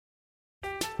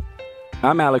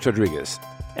I'm Alex Rodriguez.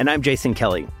 And I'm Jason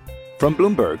Kelly. From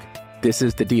Bloomberg, this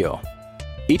is The Deal.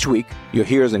 Each week, you'll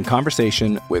hear us in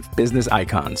conversation with business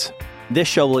icons. This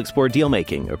show will explore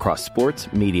deal-making across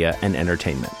sports, media, and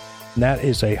entertainment. That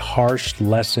is a harsh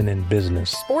lesson in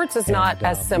business. Sports is not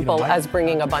as simple as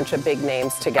bringing a bunch of big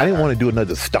names together. I didn't want to do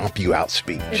another stomp you out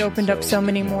speech. It opened up so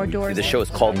many more doors. The show is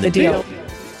called The Deal.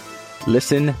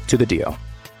 Listen to The Deal.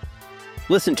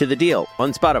 Listen to The Deal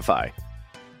on Spotify.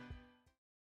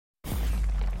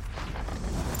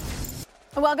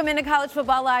 Welcome into College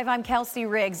Football Live. I'm Kelsey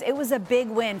Riggs. It was a big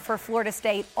win for Florida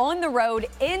State on the road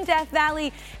in Death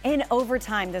Valley in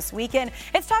overtime this weekend.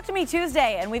 It's Talk to Me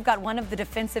Tuesday, and we've got one of the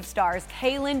defensive stars,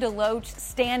 Kalen DeLoach,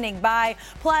 standing by.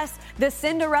 Plus, the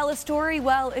Cinderella story,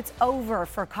 well, it's over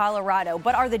for Colorado.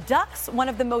 But are the Ducks one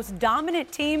of the most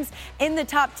dominant teams in the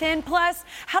top 10? Plus,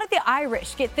 how did the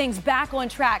Irish get things back on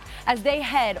track as they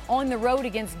head on the road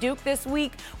against Duke this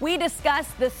week? We discuss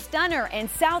the stunner in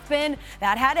South Bend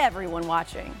that had everyone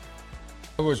watching.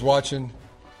 I was watching,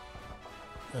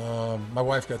 my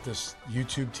wife got this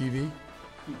YouTube TV.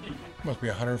 Must be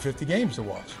 150 games to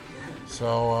watch.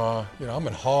 So, I'm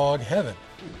in hog heaven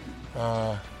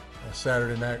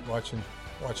Saturday night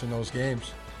watching those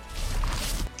games.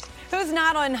 Who's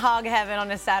not on hog heaven on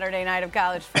a Saturday night of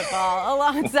college football?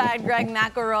 Alongside Greg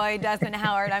McElroy, Desmond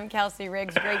Howard, I'm Kelsey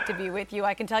Riggs. Great to be with you.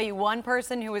 I can tell you one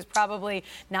person who was probably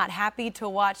not happy to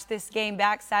watch this game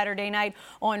back Saturday night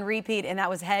on repeat, and that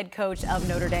was head coach of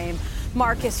Notre Dame,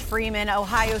 Marcus Freeman.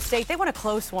 Ohio State, they won a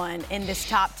close one in this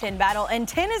top 10 battle, and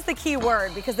 10 is the key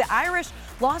word because the Irish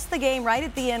lost the game right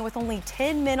at the end with only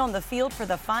 10 men on the field for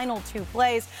the final two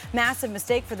plays. Massive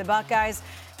mistake for the Buckeyes.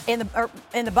 In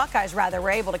the Buckeyes, were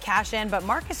able to cash in, but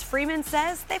Marcus Freeman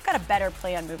says they've got a better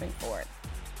plan moving forward.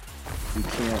 You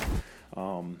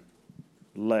can't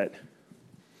let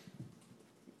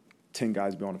 10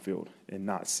 guys be on the field and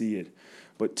not see it.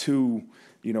 But two,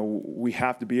 we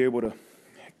have to be able to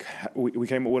 – we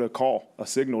came up with a call, a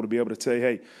signal to be able to say,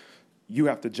 hey, you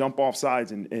have to jump off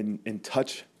sides and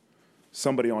touch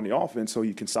somebody on the offense so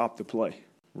you can stop the play.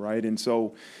 Right. And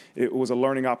so it was a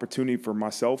learning opportunity for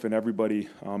myself and everybody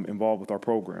involved with our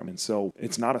program. And so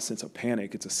it's not a sense of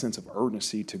panic. It's a sense of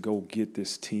urgency to go get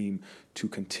this team to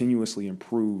continuously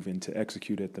improve and to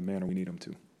execute at the manner we need them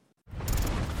to.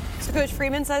 So Coach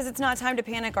Freeman says it's not time to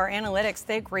panic. Our analytics,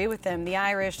 they agree with him. The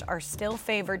Irish are still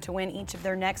favored to win each of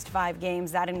their next 5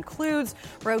 games. That includes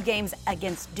road games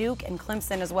against Duke and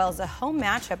Clemson, as well as a home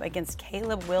matchup against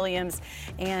Caleb Williams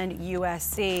and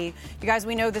USC. You guys,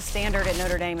 we know the standard at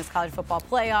Notre Dame is college football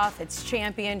playoff. It's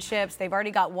championships. They've already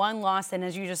got one loss, and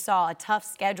as you just saw, a tough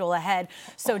schedule ahead.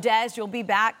 So, Des, you'll be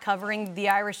back covering the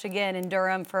Irish again in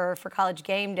Durham for College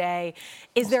Game Day.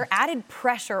 Is there added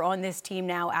pressure on this team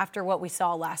now after what we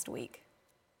saw last week?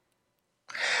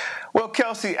 Well,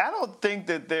 Kelsey, I don't think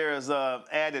that there's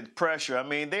added pressure. I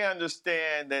mean, they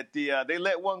understand that they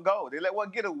let one go. They let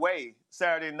one get away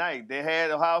Saturday night. They had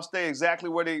Ohio State exactly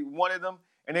where they wanted them,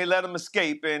 and they let them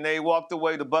escape, and they walked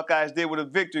away. The Buckeyes did with a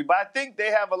victory. But I think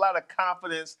they have a lot of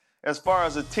confidence as far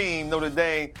as a team, Notre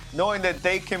Dame, knowing that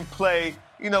they can play,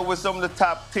 with some of the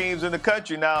top teams in the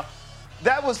country. Now,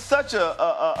 that was such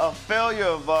a failure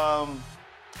of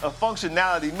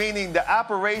functionality, meaning the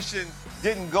operation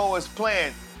didn't go as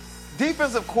planned.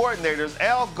 Defensive coordinators,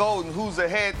 Al Golden, who's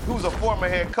a former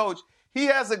head coach, he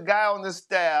has a guy on the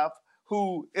staff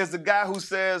who is the guy who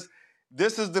says,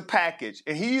 this is the package.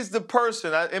 And he's the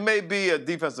person, it may be a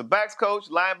defensive backs coach,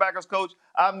 linebackers coach,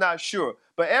 I'm not sure.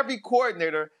 But every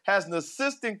coordinator has an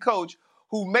assistant coach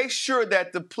who makes sure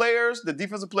that the players, the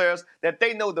defensive players, that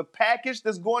they know the package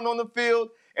that's going on the field,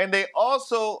 and they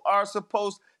also are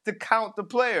supposed to count the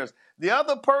players. The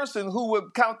other person who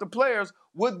would count the players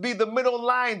would be the middle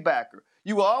linebacker.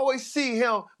 You will always see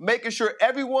him making sure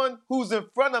everyone who's in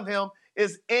front of him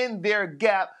is in their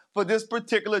gap for this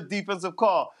particular defensive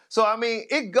call. So, I mean,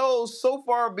 it goes so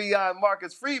far beyond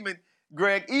Marcus Freeman,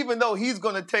 Greg, even though he's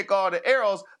going to take all the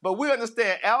arrows. But we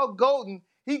understand Al Golden,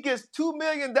 he gets $2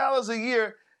 million a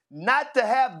year not to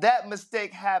have that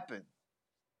mistake happen.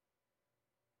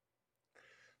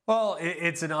 Well,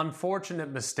 it's an unfortunate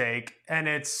mistake, and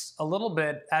it's a little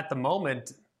bit, at the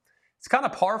moment, it's kind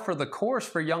of par for the course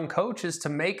for young coaches to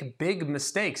make big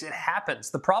mistakes. It happens.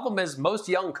 The problem is most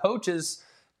young coaches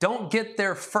don't get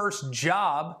their first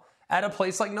job at a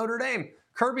place like Notre Dame.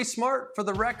 Kirby Smart, for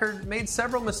the record, made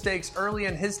several mistakes early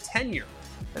in his tenure.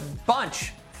 A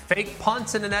bunch. Fake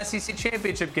punts in an SEC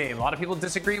championship game. A lot of people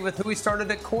disagree with who he started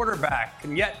at quarterback,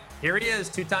 and yet here he is,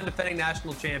 2-time defending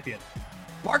national champion.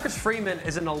 Marcus Freeman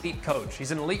is an elite coach.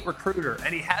 He's an elite recruiter,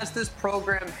 and he has this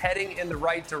program heading in the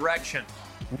right direction.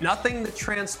 Nothing that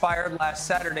transpired last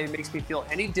Saturday makes me feel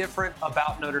any different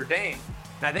about Notre Dame.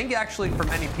 And I think actually for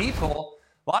many people,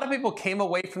 a lot of people came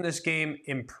away from this game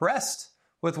impressed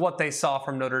with what they saw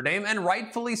from Notre Dame, and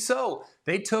rightfully so.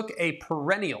 They took a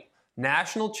perennial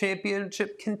national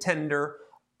championship contender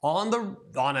on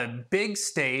a big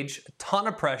stage, a ton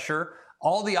of pressure,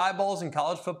 all the eyeballs in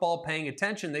college football paying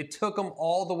attention. They took them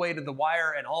all the way to the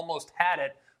wire and almost had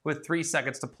it with 3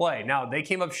 seconds to play. Now, they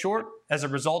came up short as a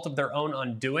result of their own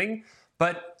undoing,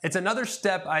 but it's another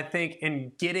step, I think,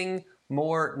 in getting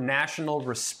more national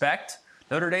respect.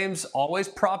 Notre Dame's always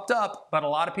propped up, but a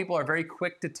lot of people are very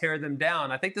quick to tear them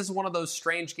down. I think this is one of those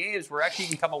strange games where actually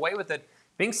you can come away with it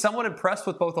being somewhat impressed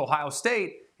with both Ohio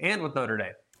State and with Notre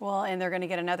Dame. Well, and they're going to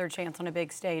get another chance on a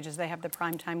big stage as they have the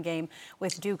primetime game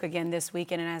with Duke again this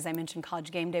weekend. And as I mentioned, College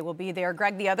Game Day will be there.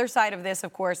 Greg, the other side of this,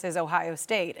 of course, is Ohio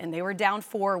State. And they were down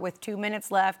 4 with 2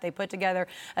 minutes left. They put together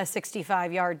a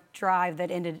 65-yard drive that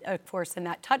ended, of course, in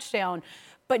that touchdown.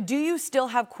 But do you still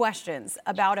have questions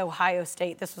about Ohio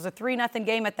State? This was a 3-0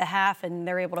 game at the half, and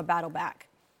they're able to battle back.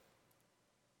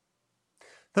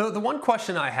 The one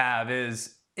question I have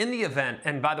is, in the event,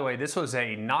 and by the way, this was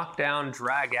a knockdown,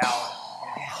 drag-out,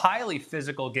 highly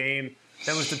physical game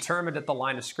that was determined at the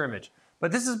line of scrimmage.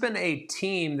 But this has been a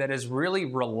team that has really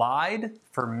relied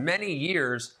for many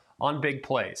years on big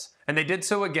plays. And they did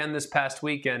so again this past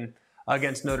weekend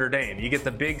against Notre Dame. You get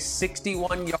the big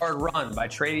 61-yard run by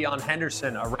Travion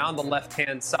Henderson around the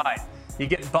left-hand side. You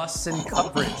get busts in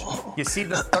coverage. You see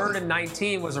the 3rd and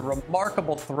 19 was a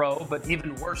remarkable throw, but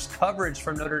even worse coverage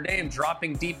from Notre Dame,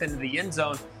 dropping deep into the end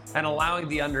zone and allowing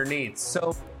the underneath.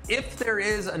 So if there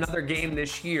is another game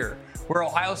this year where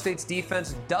Ohio State's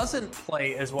defense doesn't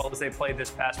play as well as they played this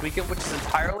past weekend, which is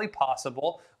entirely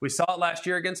possible. We saw it last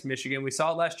year against Michigan. We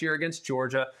saw it last year against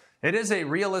Georgia. It is a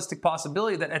realistic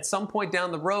possibility that at some point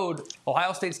down the road,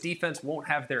 Ohio State's defense won't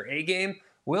have their A game.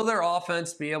 Will their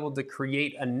offense be able to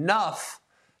create enough,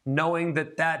 knowing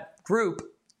that that group,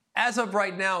 as of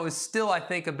right now, is still, I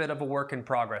think, a bit of a work in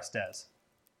progress, Des?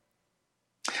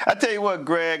 I tell you what,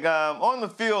 Greg, on the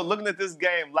field, looking at this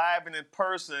game live and in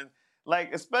person,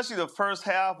 like especially the first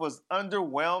half was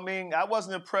underwhelming. I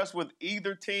wasn't impressed with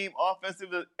either team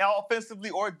offensively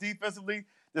or defensively.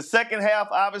 The second half,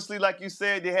 obviously, like you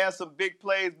said, they had some big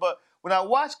plays. But when I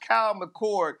watched Kyle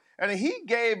McCord, and he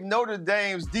gave Notre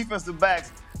Dame's defensive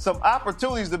backs some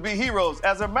opportunities to be heroes.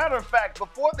 As a matter of fact,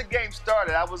 before the game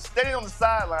started, I was standing on the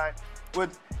sideline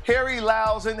with Harry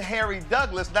Lyles and Harry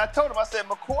Douglas, and I told him, I said,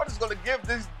 McCord is going to give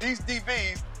these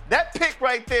DBs that pick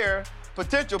right there,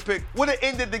 potential pick, would have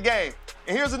ended the game.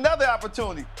 And here's another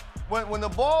opportunity. When the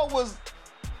ball was,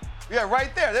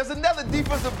 right there. There's another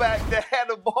defensive back that had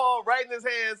the ball right in his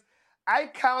hands. I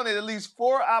counted at least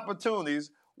 4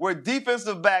 opportunities where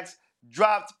defensive backs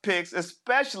dropped picks,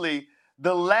 especially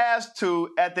the last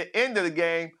 2 at the end of the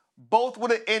game. Both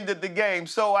would have ended the game.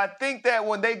 So I think that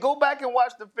when they go back and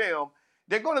watch the film,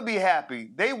 they're going to be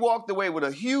happy. They walked away with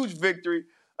a huge victory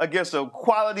against a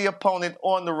quality opponent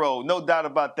on the road. No doubt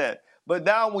about that. But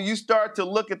now when you start to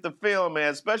look at the film,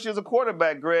 man, especially as a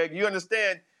quarterback, Greg, you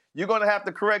understand you're going to have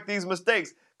to correct these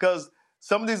mistakes because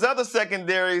some of these other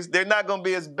secondaries, they're not going to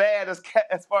be as bad as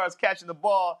far as catching the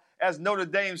ball as Notre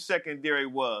Dame's secondary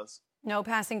was. No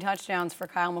passing touchdowns for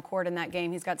Kyle McCord in that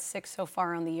game. He's got 6 so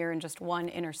far on the year and just 1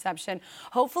 interception.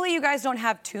 Hopefully you guys don't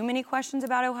have too many questions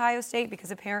about Ohio State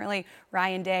because apparently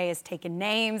Ryan Day has taken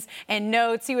names and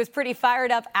notes. He was pretty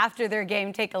fired up after their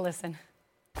game. Take a listen.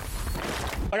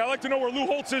 I'd like to know where Lou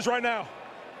Holtz is right now.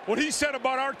 What he said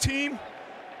about our team,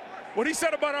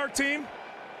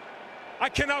 I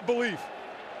cannot believe.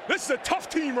 This is a tough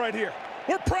team right here.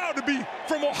 We're proud to be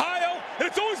from Ohio, and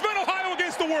it's always been Ohio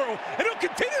against the world, and it'll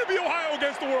continue to be Ohio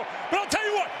against the world. But I'll tell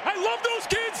you what, I love those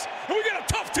kids, and we got a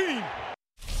tough team.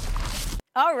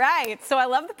 All right, so I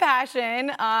love the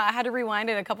passion. I had to rewind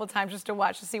it a couple times just to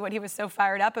watch to see what he was so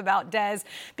fired up about, Des,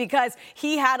 because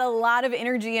he had a lot of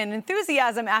energy and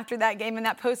enthusiasm after that game in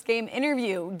that post-game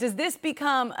interview. Does this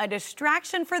become a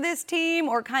distraction for this team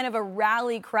or kind of a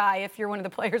rally cry if you're one of the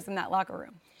players in that locker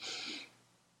room?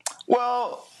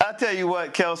 Well, I'll tell you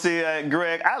what, Kelsey and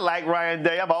Greg, I like Ryan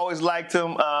Day. I've always liked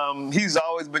him. He's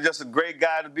always been just a great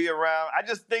guy to be around. I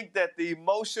just think that the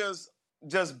emotions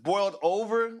just boiled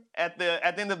over at the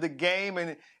end of the game,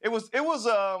 and it was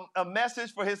a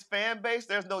message for his fan base.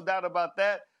 There's no doubt about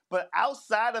that. But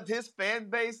outside of his fan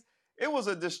base, it was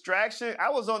a distraction. I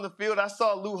was on the field. I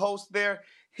saw Lou Holtz there.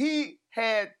 He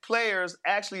had players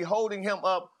actually holding him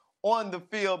up on the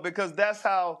field because that's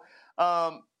how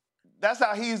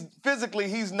he's physically,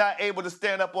 he's not able to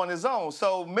stand up on his own.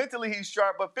 So mentally he's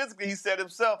sharp, but physically he said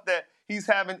himself that he's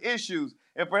having issues.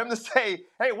 And for him to say,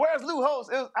 hey, where's Lou Holtz?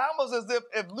 It was almost as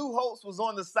if Lou Holtz was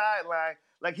on the sideline,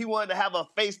 like he wanted to have a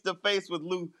face-to-face with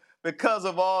Lou because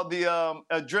of all the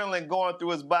adrenaline going through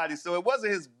his body. So it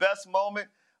wasn't his best moment,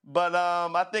 but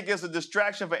I think it's a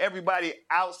distraction for everybody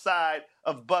outside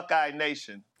of Buckeye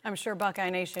Nation. I'm sure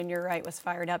Buckeye Nation, you're right, was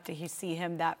fired up to see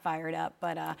him that fired up.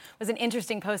 But it was an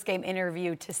interesting post-game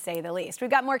interview, to say the least.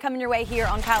 We've got more coming your way here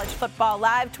on College Football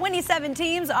Live. 27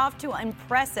 teams off to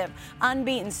impressive,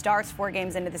 unbeaten starts 4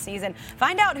 games into the season.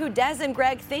 Find out who Des and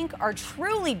Greg think are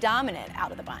truly dominant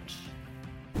out of the bunch.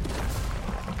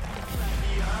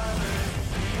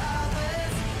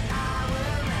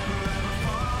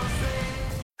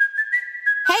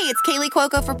 Hey, it's Kaylee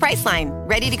Cuoco for Priceline.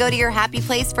 Ready to go to your happy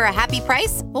place for a happy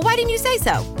price? Well, why didn't you say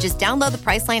so? Just download the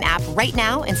Priceline app right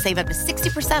now and save up to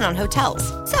 60% on hotels.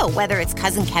 So whether it's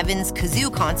Cousin Kevin's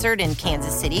Kazoo Concert in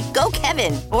Kansas City, go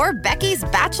Kevin, or Becky's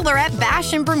Bachelorette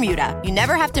Bash in Bermuda, you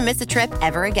never have to miss a trip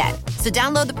ever again. So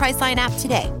download the Priceline app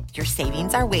today. Your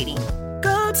savings are waiting.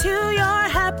 Go to your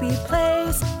happy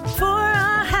place for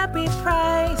a happy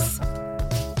price.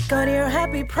 Go to your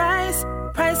happy price,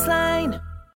 Priceline.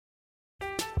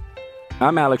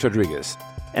 I'm Alex Rodriguez.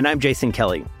 And I'm Jason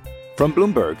Kelly. From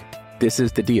Bloomberg, this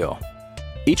is The Deal.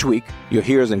 Each week, you'll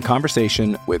hear us in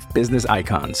conversation with business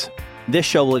icons. This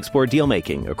show will explore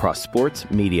deal-making across sports,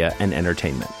 media, and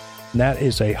entertainment. That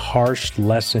is a harsh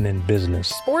lesson in business.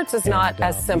 Sports is not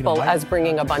as simple as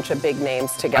bringing a bunch of big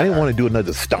names together. I didn't want to do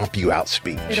another stomp you out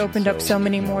speech. It opened up so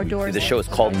many more doors. The show is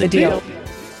called The Deal.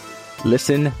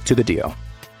 Listen to The Deal.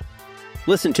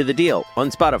 Listen to The Deal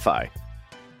on Spotify.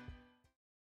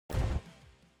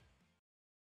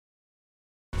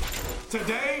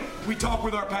 Today, we talk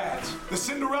with our pads. The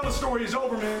Cinderella story is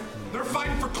over, man. They're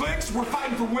fighting for clicks, we're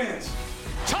fighting for wins.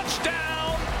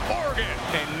 Touchdown, Oregon!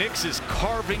 And Nix is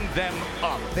carving them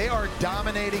up. They are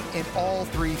dominating in all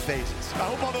 3 phases. I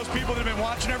hope all those people that have been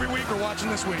watching every week are watching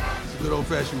this week. It's good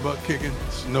old-fashioned butt kicking.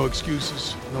 No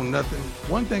excuses, no nothing.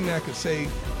 One thing that I could say,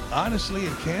 honestly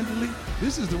and candidly,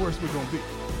 this is the worst we're going to be.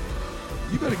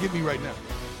 You better get me right now.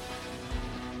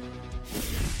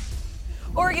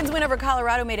 Oregon's win over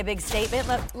Colorado made a big statement.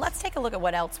 Let's take a look at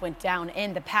what else went down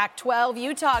in the Pac-12.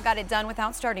 Utah got it done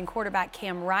without starting quarterback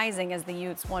Cam Rising as the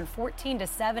Utes won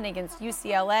 14-7 against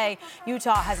UCLA.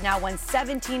 Utah has now won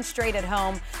 17 straight at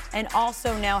home and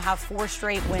also now have 4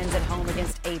 straight wins at home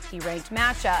against AP-ranked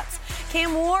matchups.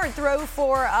 Cam Ward threw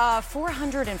for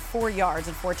 404 yards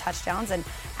and 4 touchdowns and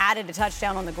added a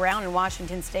touchdown on the ground in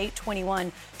Washington State,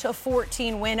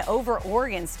 21-14 win over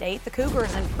Oregon State. The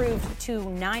Cougars improved to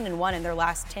 9-1 in their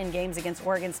last 10 games against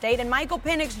Oregon State. And Michael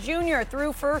Penix Jr.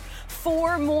 threw for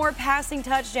 4 more passing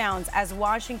touchdowns as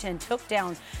Washington took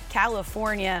down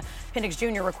California. Penix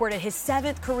Jr. recorded his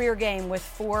 7th career game with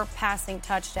 4 passing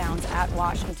touchdowns at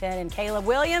Washington. And Caleb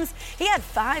Williams, he had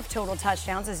 5 total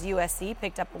touchdowns as USC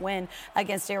picked up a win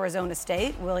against Arizona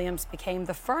State. Williams became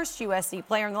the first USC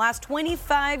player in the last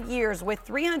 25 years with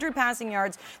 300 passing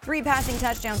yards, 3 passing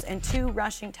touchdowns, and 2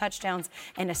 rushing touchdowns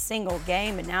in a single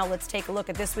game. And now let's take a look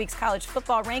at this week's college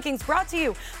football rankings brought to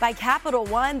you by Capital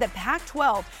One. The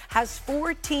Pac-12 has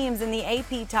 4 teams in the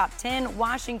AP top 10,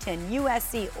 Washington,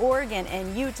 USC, Oregon,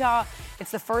 and Utah.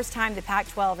 It's the first time the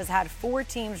Pac-12 has had 4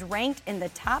 teams ranked in the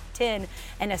top 10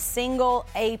 in a single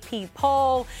AP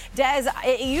poll. Des,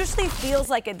 it usually feels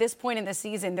like at this point in the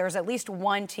season, there's at least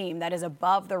one team that is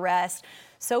above the rest.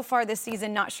 So far this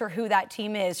season, not sure who that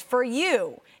team is. For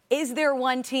you, is there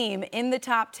one team in the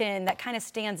top 10 that kind of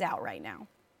stands out right now?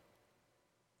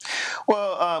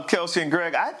 Well, Kelsey and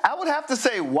Greg, I would have to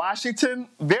say Washington.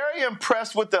 Very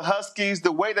impressed with the Huskies,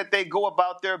 the way that they go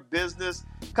about their business.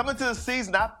 Coming to the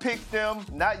season, I picked them,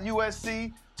 not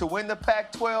USC, to win the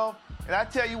Pac-12. And I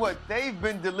tell you what, they've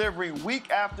been delivering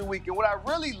week after week. And what I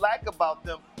really like about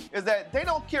them is that they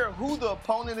don't care who the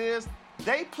opponent is.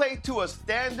 They play to a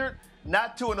standard,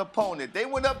 not to an opponent. They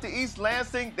went up to East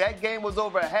Lansing. That game was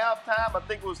over at halftime. I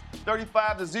think it was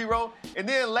 35-0. And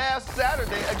then last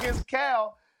Saturday against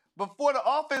Cal, before the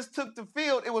offense took the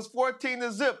field, it was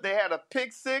 14-0. They had a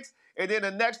pick 6, and then the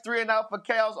next 3 and out for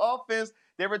Cal's offense,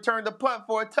 they returned the punt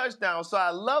for a touchdown. So I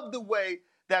love the way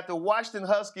that the Washington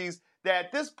Huskies, that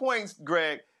at this point,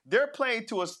 Greg, they're playing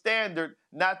to a standard,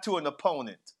 not to an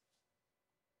opponent.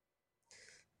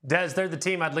 Des, they're the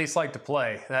team I'd least like to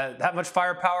play. That much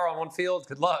firepower on one field,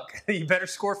 good luck. You better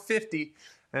score 50.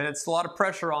 And it's a lot of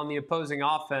pressure on the opposing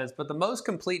offense. But the most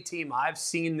complete team I've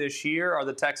seen this year are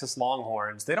the Texas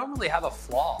Longhorns. They don't really have a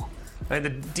flaw. I mean, the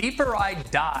deeper I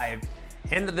dive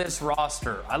into this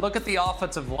roster, I look at the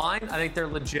offensive line, I think they're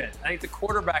legit. I think the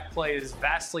quarterback play is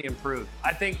vastly improved.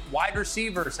 I think wide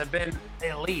receivers have been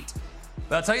elite.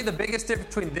 But I'll tell you the biggest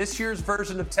difference between this year's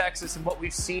version of Texas and what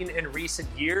we've seen in recent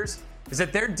years is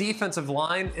that their defensive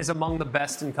line is among the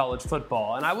best in college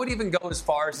football. And I would even go as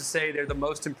far as to say they're the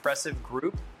most impressive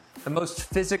group, the most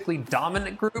physically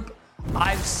dominant group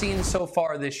I've seen so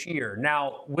far this year.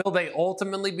 Now, will they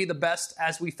ultimately be the best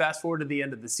as we fast forward to the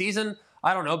end of the season?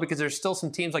 I don't know, because there's still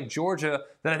some teams like Georgia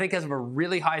that I think has a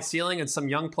really high ceiling and some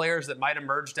young players that might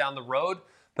emerge down the road.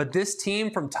 But this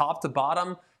team from top to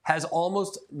bottom has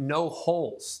almost no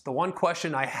holes. The one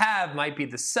question I have might be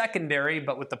the secondary,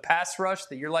 but with the pass rush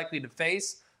that you're likely to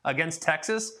face against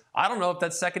Texas, I don't know if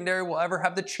that secondary will ever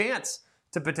have the chance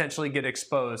to potentially get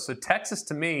exposed. So Texas,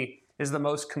 to me, is the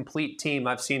most complete team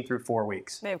I've seen through 4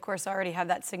 weeks. They, of course, already have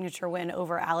that signature win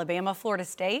over Alabama. Florida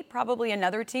State, probably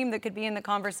another team that could be in the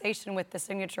conversation with the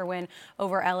signature win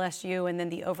over LSU and then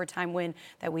the overtime win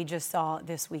that we just saw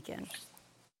this weekend.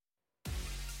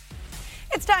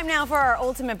 It's time now for our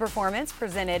ultimate performance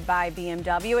presented by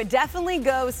BMW. It definitely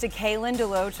goes to Kalen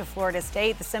DeLoach of Florida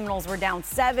State. The Seminoles were down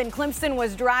 7. Clemson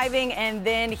was driving, and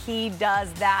then he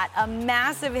does that. A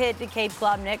massive hit to Cade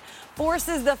Klubnik,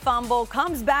 forces the fumble,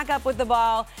 comes back up with the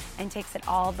ball, and takes it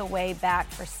all the way back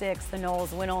for 6. The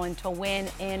Noles went on to win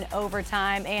in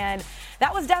overtime, and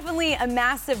that was definitely a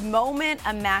massive moment,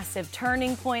 a massive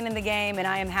turning point in the game, and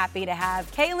I am happy to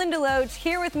have Kalen DeLoach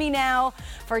here with me now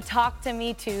for Talk to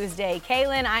Me Tuesday.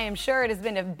 Kalen, I am sure it has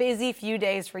been a busy few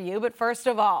days for you, but first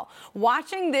of all,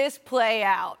 watching this play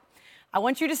out, I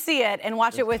want you to see it and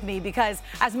watch it with me, because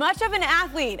as much of an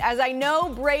athlete as I know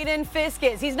Braden Fisk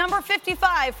is, he's number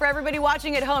 55 for everybody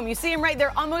watching at home. You see him right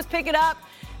there, almost pick it up.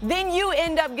 Then you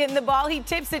end up getting the ball. He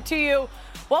tips it to you.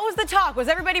 What was the talk? Was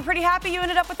everybody pretty happy you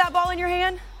ended up with that ball in your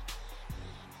hand?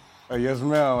 Yes,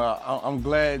 ma'am. I'm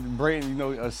glad Braden,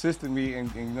 assisted me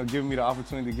and giving me the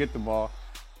opportunity to get the ball.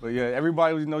 But yeah,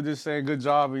 everybody was, just saying good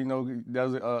job. That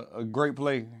was a great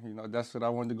play. That's what I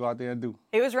wanted to go out there and do.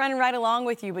 It was running right along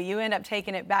with you, but you end up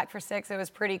taking it back for 6. It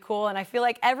was pretty cool. And I feel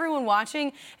like everyone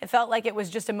watching, it felt like it was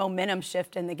just a momentum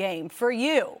shift in the game. For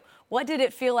you, what did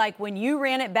it feel like when you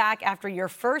ran it back after your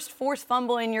first forced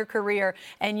fumble in your career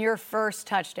and your first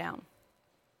touchdown?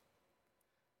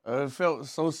 It felt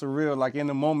so surreal. Like in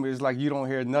the moment, it's like you don't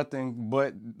hear nothing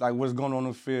but like what's going on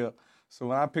in the field. So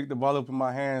when I picked the ball up in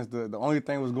my hands, the only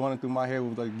thing that was going through my head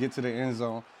was like, get to the end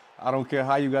zone. I don't care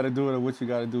how you got to do it or what you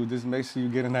got to do. Just make sure you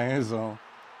get in that end zone.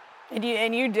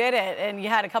 And you did it, and you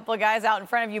had a couple of guys out in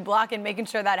front of you blocking, making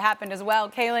sure that happened as well.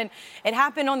 Kalen, it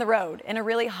happened on the road in a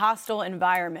really hostile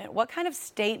environment. What kind of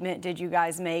statement did you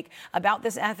guys make about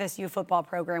this FSU football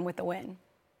program with the win?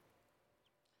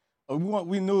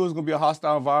 We knew it was going to be a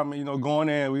hostile environment. Going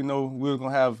in, we know we were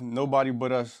going to have nobody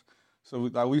but us. So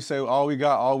like we say, all we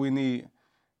got, all we need.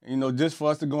 Just for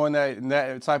us to go in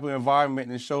that type of environment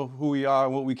and show who we are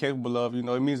and what we're capable of, it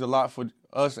means a lot for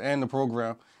us and the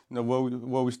program, where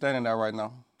we're standing at right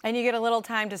now. And you get a little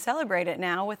time to celebrate it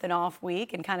now with an off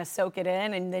week and kind of soak it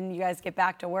in, and then you guys get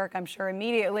back to work, I'm sure,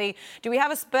 immediately. Do we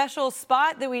have a special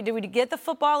spot? Do we get the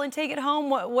football and take it home?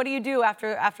 What do you do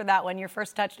after that one, your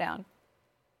first touchdown?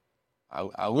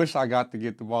 I wish I got to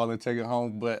get the ball and take it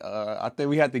home, but I think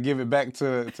we had to give it back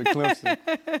to Clemson.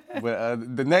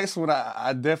 But the next one,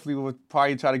 I definitely would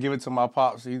probably try to give it to my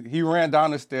pops. He ran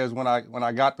down the stairs when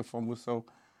I got the fumble, so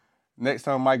next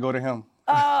time I might go to him.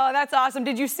 Oh, that's awesome.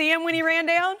 Did you see him when he ran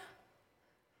down?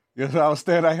 Yes, I was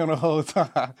standing out here the whole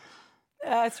time.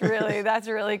 That's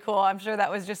really cool. I'm sure that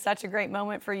was just such a great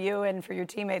moment for you and for your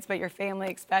teammates, but your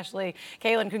family especially.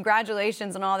 Kalen,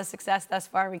 congratulations on all the success thus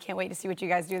far. We can't wait to see what you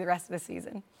guys do the rest of the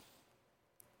season.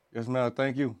 Yes, ma'am.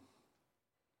 Thank you.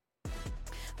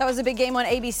 That was a big game on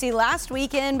ABC last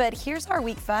weekend, but here's our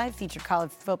Week 5 featured college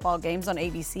football games on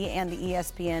ABC and the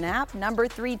ESPN app. Number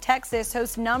 3, Texas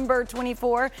hosts number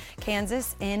 24,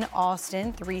 Kansas in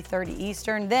Austin, 3:30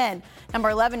 Eastern. Then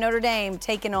number 11, Notre Dame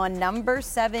taking on number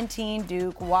 17,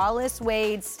 Duke, Wallace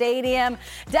Wade Stadium.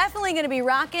 Definitely going to be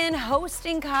rocking,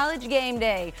 hosting College Game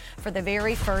Day for the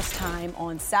very first time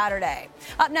on Saturday.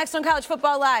 Up next on College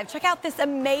Football Live, check out this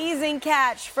amazing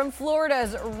catch from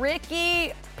Florida's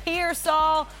Ricky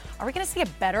Pearsall. Are we going to see a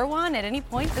better one at any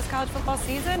point this college football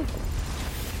season?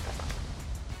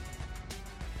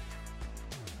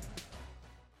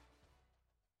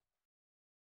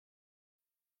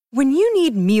 When you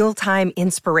need mealtime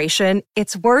inspiration,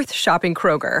 it's worth shopping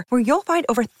Kroger, where you'll find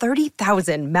over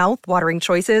 30,000 mouth-watering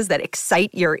choices that excite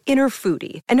your inner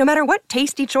foodie. And no matter what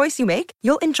tasty choice you make,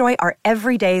 you'll enjoy our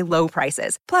everyday low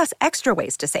prices, plus extra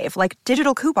ways to save, like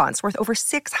digital coupons worth over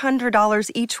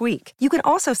 $600 each week. You can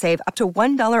also save up to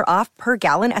 $1 off per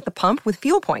gallon at the pump with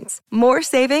fuel points. More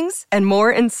savings and more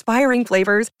inspiring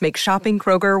flavors make shopping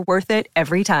Kroger worth it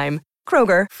every time.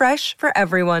 Kroger, fresh for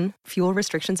everyone. Fuel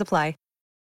restrictions apply.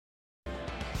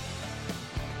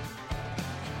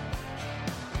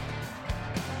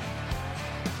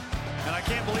 And I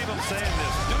can't believe I'm saying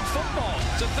this. Duke football,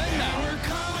 it's a thing now. We're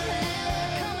coming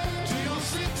to your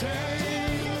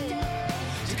city.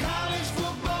 To college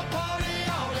football party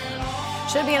all day long.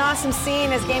 Should be an awesome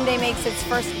scene as game day makes its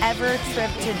first ever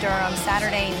trip to Durham.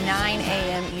 Saturday, 9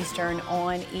 a.m. Eastern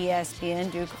on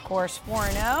ESPN. Duke, of course,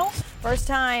 4-0. First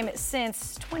time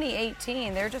since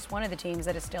 2018. They're just one of the teams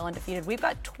that is still undefeated. We've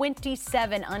got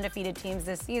 27 undefeated teams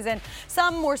this season.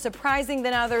 Some more surprising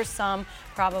than others. Some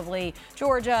probably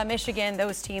Georgia, Michigan,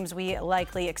 those teams we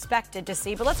likely expected to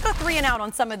see. But let's go 3 and out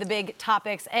on some of the big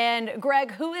topics. And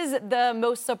Greg, who is the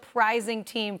most surprising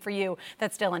team for you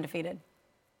that's still undefeated?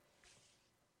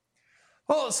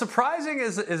 Well, surprising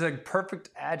is a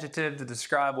perfect adjective to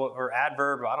describe or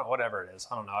adverb. Whatever it is.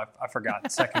 I don't know. I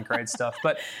forgot second grade stuff.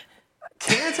 But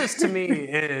Kansas, to me,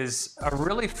 is a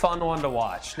really fun one to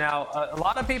watch. Now, a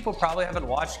lot of people probably haven't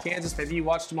watched Kansas. Maybe you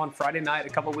watched them on Friday night a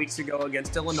couple weeks ago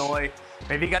against Illinois.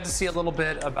 Maybe you got to see a little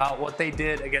bit about what they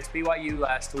did against BYU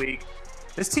last week.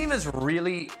 This team is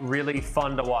really, really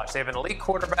fun to watch. They have an elite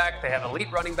quarterback. They have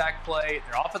elite running back play.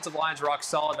 Their offensive line's rock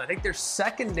solid. I think their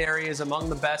secondary is among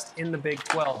the best in the Big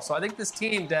 12. So I think this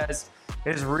team, Des,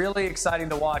 is really exciting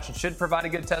to watch and should provide a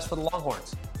good test for the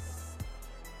Longhorns.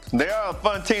 They are a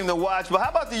fun team to watch, but how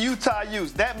about the Utah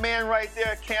Utes? That man right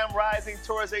there, Cam Rising,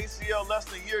 tore his ACL less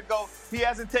than a year ago. He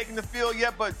hasn't taken the field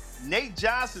yet, but Nate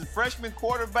Johnson, freshman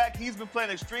quarterback, he's been playing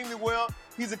extremely well.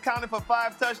 He's accounted for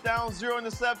 5 touchdowns, 0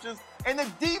 interceptions. And the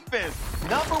defense,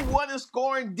 #1 in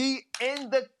scoring D in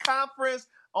the conference,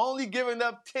 only giving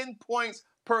up 10 points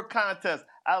per contest.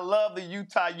 I love the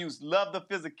Utah Utes, love the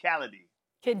physicality.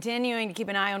 Continuing to keep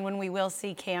an eye on when we will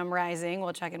see Cam Rising.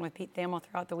 We'll check in with Pete Thamel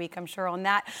throughout the week, I'm sure, on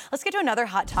that. Let's get to another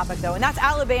hot topic, though, and that's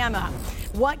Alabama.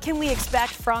 What can we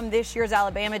expect from this year's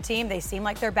Alabama team? They seem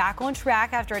like they're back on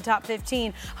track after a top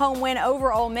 15 home win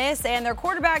over Ole Miss, and their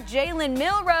quarterback, Jalen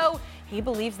Milroe, he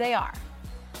believes they are.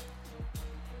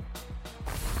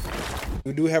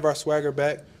 We do have our swagger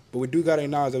back, but we do got to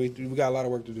acknowledge that we got a lot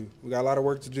of work to do. We got a lot of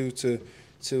work to do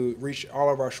to reach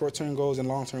all of our short-term goals and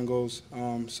long-term goals.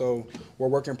 So we're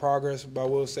work in progress, but I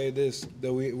will say this,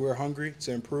 that we're hungry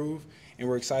to improve, and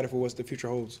we're excited for what the future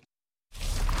holds.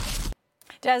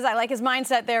 Des, I like his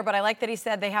mindset there, but I like that he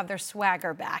said they have their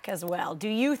swagger back as well. Do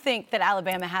you think that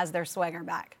Alabama has their swagger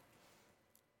back?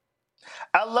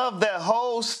 I love that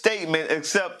whole statement,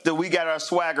 except that we got our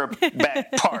swagger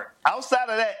back part. Outside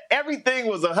of that, everything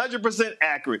was 100%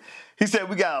 accurate. He said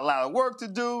we got a lot of work to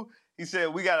do. He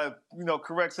said we got to,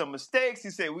 correct some mistakes.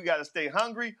 He said we got to stay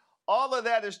hungry. All of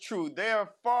that is true. They are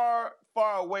far,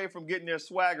 far away from getting their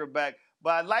swagger back.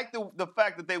 But I like the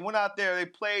fact that they went out there, they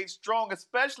played strong,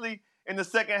 especially in the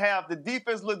second half. The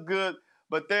defense looked good,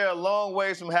 but they're a long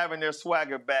ways from having their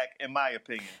swagger back, in my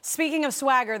opinion. Speaking of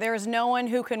swagger, there is no one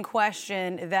who can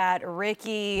question that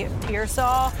Ricky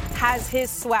Pearsall has his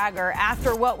swagger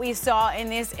after what we saw in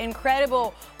this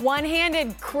incredible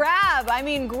one-handed grab. I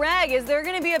mean, Greg, is there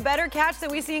going to be a better catch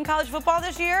that we see in college football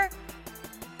this year?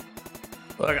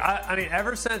 Look, I mean,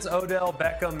 ever since Odell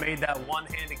Beckham made that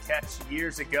one-handed catch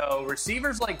years ago,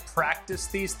 receivers practice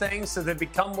these things so they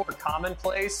become more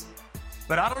commonplace.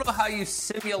 But I don't know how you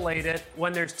simulate it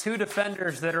when there's 2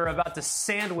 defenders that are about to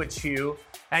sandwich you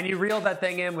and you reel that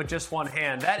thing in with just one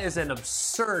hand. That is an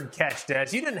absurd catch, Des.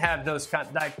 You didn't have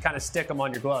that kind of stick them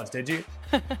on your gloves, did you?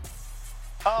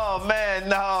 Oh, man,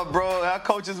 no, bro. Our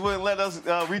coaches wouldn't let us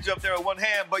reach up there with one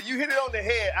hand. But you hit it on the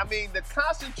head. I mean, the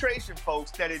concentration,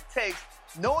 folks, that it takes,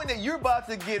 knowing that you're about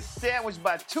to get sandwiched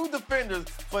by 2 defenders,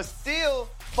 but still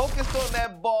focused on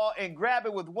that ball and grab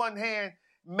it with one hand,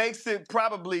 makes it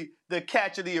probably the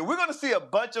catch of the year. We're going to see a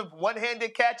bunch of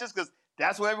one-handed catches because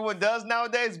that's what everyone does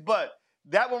nowadays, but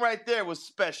that one right there was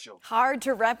special. Hard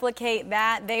to replicate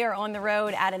that. They are on the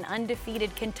road at an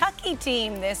undefeated Kentucky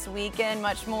team this weekend.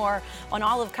 Much more on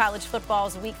all of college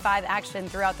football's Week 5 action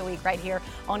throughout the week right here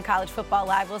on College Football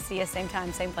Live. We'll see you same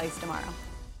time, same place tomorrow.